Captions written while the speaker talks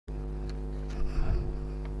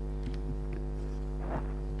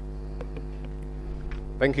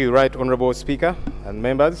Thank you, Right Honourable Speaker and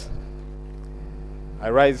members.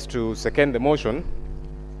 I rise to second the motion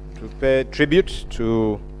to pay tribute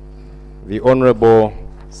to the Honourable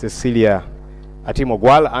Cecilia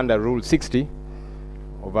Ogwal under Rule 60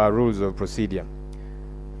 of our Rules of Procedure.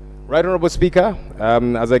 Right Honourable Speaker,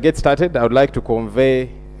 as I get started, I would like to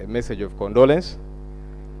convey a message of condolence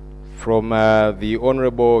from the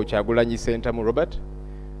Honourable Kyagulanyi Ssentamu Robert,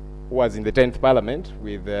 who was in the 10th Parliament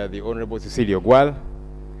with the Honourable Cecilia Ogwal,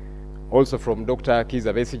 also from Dr.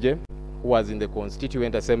 Kiza Besije, who was in the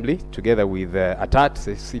Constituent Assembly together with Atat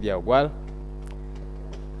Cecilia Ogwal,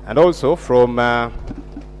 and also from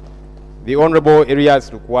the Honourable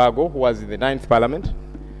Erias Lukwago, who was in the 9th Parliament.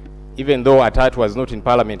 Even though Atat was not in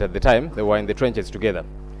Parliament at the time, they were in the trenches together.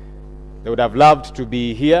 They would have loved to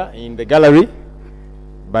be here in the gallery,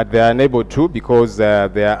 but they are unable to because they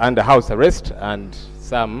are under house arrest and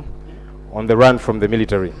some on the run from the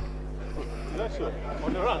military.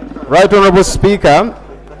 Right Honourable Speaker.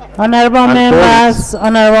 Honourable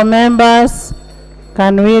members,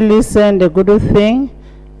 can we listen the good thing?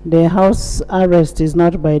 The house arrest is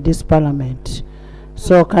not by this Parliament.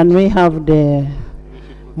 So can we have the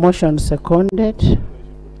motion seconded?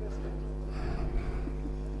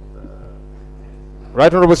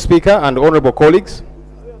 Right Honourable Speaker and honourable colleagues,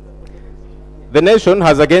 the nation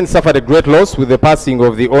has again suffered a great loss with the passing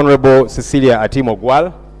of the Honourable Cecilia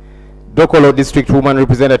Ogwal, Dokolo District Woman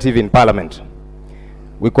Representative in Parliament.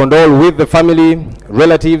 We condole with the family,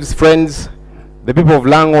 relatives, friends, the people of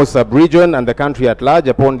Lango sub-region and the country at large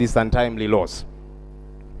upon this untimely loss.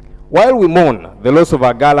 While we mourn the loss of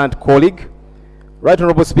our gallant colleague, Right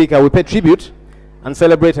Honourable Speaker, we pay tribute and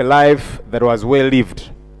celebrate a life that was well lived.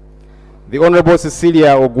 The Honourable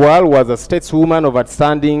Cecilia Ogwal was a stateswoman of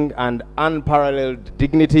outstanding and unparalleled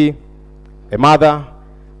dignity, a mother,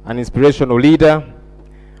 an inspirational leader,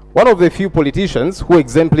 one of the few politicians who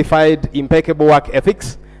exemplified impeccable work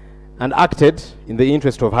ethics and acted in the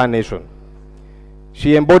interest of her nation.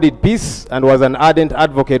 She embodied peace and was an ardent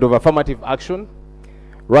advocate of affirmative action,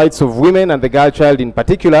 rights of women and the girl child in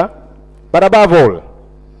particular, but above all,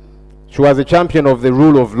 she was a champion of the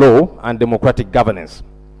rule of law and democratic governance.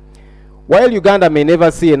 While Uganda may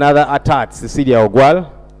never see another Atat Cecilia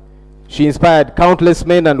Ogwal, she inspired countless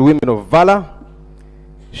men and women of valor.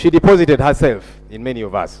 She deposited herself in many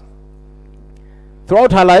of us.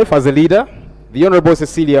 Throughout her life as a leader, the Honourable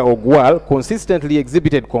Cecilia Ogwal consistently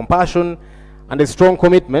exhibited compassion and a strong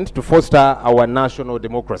commitment to foster our national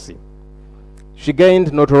democracy. She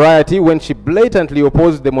gained notoriety when she blatantly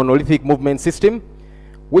opposed the monolithic movement system,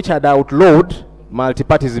 which had outlawed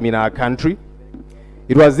multipartyism in our country.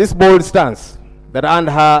 It was this bold stance that earned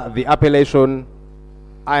her the appellation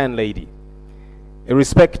Iron Lady, a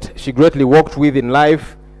respect she greatly walked with in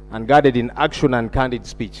life and guarded in action and candid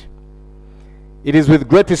speech. It is with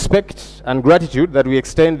great respect and gratitude that we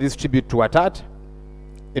extend this tribute to Atat,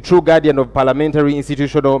 a true guardian of parliamentary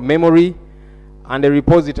institutional memory and a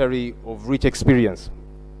repository of rich experience.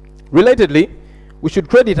 Relatedly, we should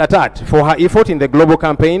credit Atat for her effort in the global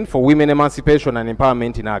campaign for women emancipation and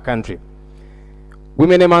empowerment in our country.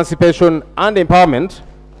 Women emancipation and empowerment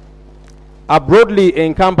are broadly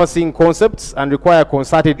encompassing concepts and require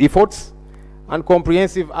concerted efforts and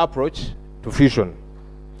comprehensive approach to fusion.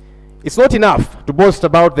 It's not enough to boast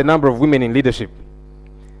about the number of women in leadership.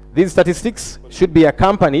 These statistics should be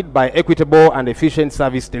accompanied by equitable and efficient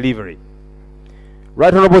service delivery.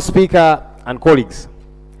 Right Honourable Speaker and colleagues,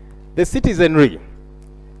 the citizenry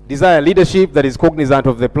desire leadership that is cognizant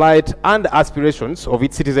of the plight and aspirations of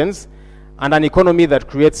its citizens and an economy that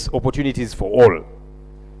creates opportunities for all.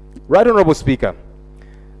 Right Honourable Speaker,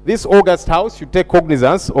 this august House should take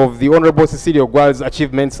cognizance of the Honourable Cecilia Ogwal's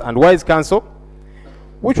achievements and wise counsel,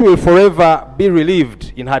 which will forever be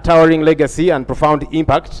relieved in her towering legacy and profound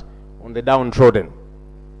impact on the downtrodden.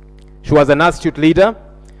 She was an astute leader,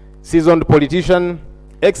 seasoned politician,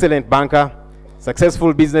 excellent banker,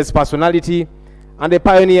 successful business personality, and a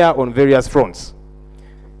pioneer on various fronts.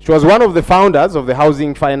 She was one of the founders of the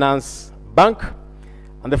Housing Finance Bank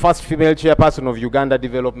and the first female chairperson of Uganda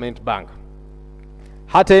Development Bank.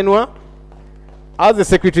 Her tenure as the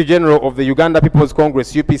Secretary General of the Uganda People's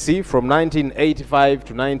Congress UPC from 1985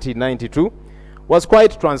 to 1992 was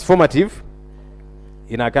quite transformative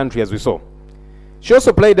in our country, as we saw. She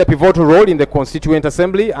also played a pivotal role in the Constituent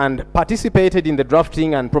Assembly and participated in the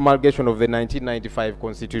drafting and promulgation of the 1995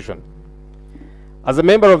 Constitution. As a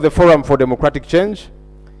member of the Forum for Democratic Change,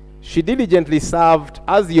 she diligently served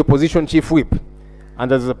as the Opposition Chief Whip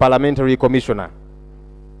and as a Parliamentary Commissioner.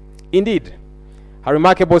 Indeed, her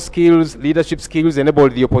remarkable skills, leadership skills,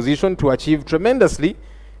 enabled the opposition to achieve tremendously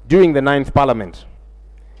during the 9th Parliament.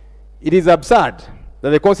 It is absurd that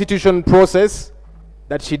the constitution process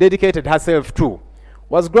that she dedicated herself to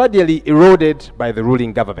was gradually eroded by the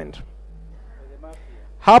ruling government.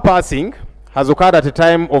 Her passing has occurred at a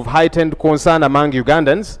time of heightened concern among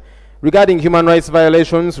Ugandans regarding human rights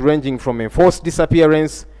violations ranging from enforced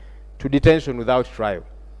disappearance to detention without trial.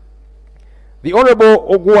 The Honorable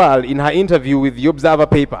Ogwal, in her interview with the Observer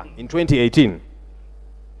paper in 2018,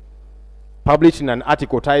 published in an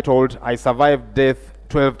article titled "I Survived Death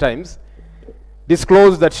 12 Times,"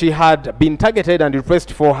 disclosed that she had been targeted and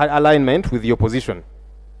repressed for her alignment with the opposition.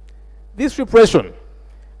 This repression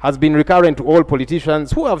has been recurrent to all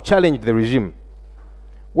politicians who have challenged the regime.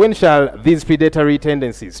 When shall these predatory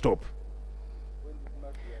tendencies stop?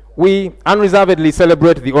 We unreservedly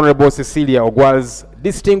celebrate the Honorable Cecilia Ogwal's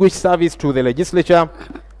distinguished service to the legislature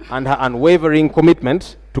and her unwavering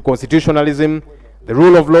commitment to constitutionalism, the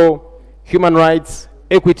rule of law, human rights,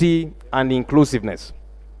 equity, and inclusiveness.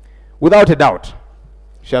 Without a doubt,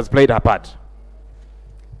 she has played her part.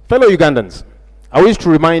 Fellow Ugandans, I wish to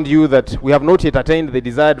remind you that we have not yet attained the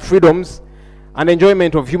desired freedoms and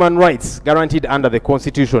enjoyment of human rights guaranteed under the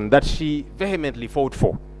Constitution that she vehemently fought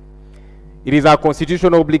for. It is our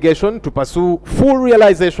constitutional obligation to pursue full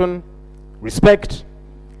realization, respect,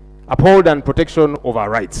 uphold, and protection of our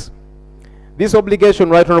rights. This obligation,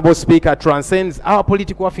 Right Honorable Speaker, transcends our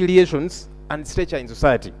political affiliations and stature in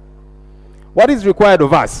society. What is required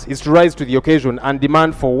of us is to rise to the occasion and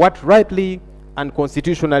demand for what rightly and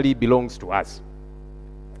constitutionally belongs to us.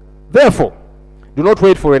 Therefore, do not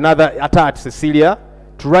wait for another attack, Cecilia,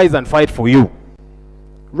 to rise and fight for you.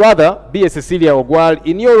 Rather, be a Cecilia Ogwal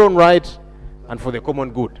in your own right and for the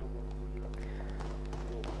common good.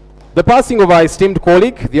 The passing of our esteemed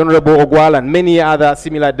colleague, the Honorable Ogwal, and many other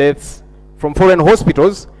similar deaths from foreign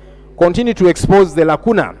hospitals continue to expose the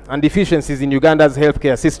lacuna and deficiencies in Uganda's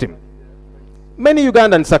healthcare system. Many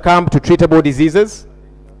Ugandans succumb to treatable diseases,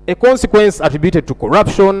 a consequence attributed to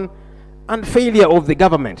corruption and failure of the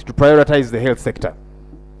government to prioritize the health sector.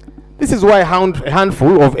 This is why a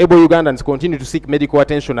handful of able Ugandans continue to seek medical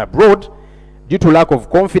attention abroad due to lack of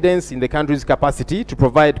confidence in the country's capacity to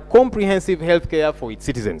provide comprehensive health care for its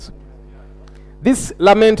citizens. This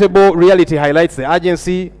lamentable reality highlights the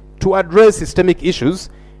urgency to address systemic issues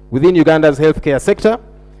within Uganda's healthcare sector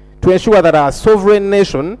to ensure that our sovereign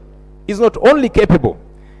nation is not only capable,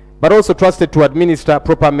 but also trusted to administer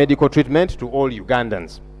proper medical treatment to all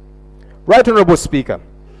Ugandans. Right Honorable Speaker,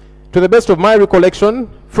 to the best of my recollection,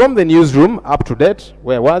 from the newsroom up to date,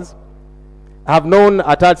 where I was, I have known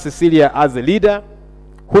Atat Cecilia as a leader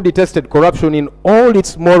who detested corruption in all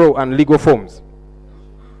its moral and legal forms.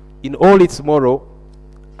 In all its moral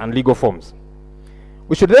and legal forms.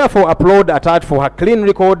 We should therefore applaud Atat for her clean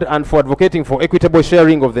record and for advocating for equitable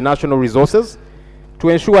sharing of the national resources to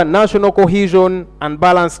ensure national cohesion and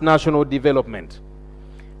balanced national development.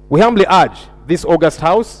 We humbly urge this august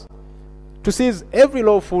House to seize every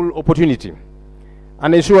lawful opportunity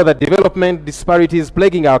and ensure that development disparities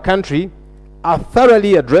plaguing our country are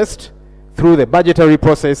thoroughly addressed through the budgetary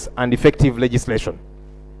process and effective legislation.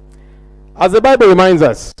 As the Bible reminds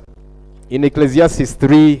us in Ecclesiastes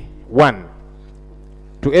 3:1,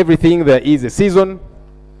 to everything there is a season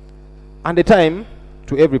and a time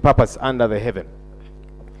to every purpose under the heaven.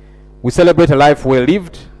 We celebrate a life well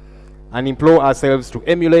lived and implore ourselves to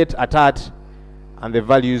emulate Atat and the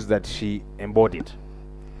values that she embodied.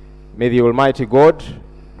 May the Almighty God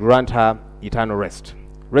grant her eternal rest.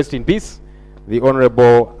 Rest in peace, the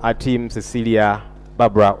Honorable Atim Cecilia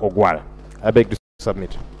Barbara Ogwal. I beg to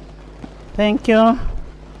submit. Thank you.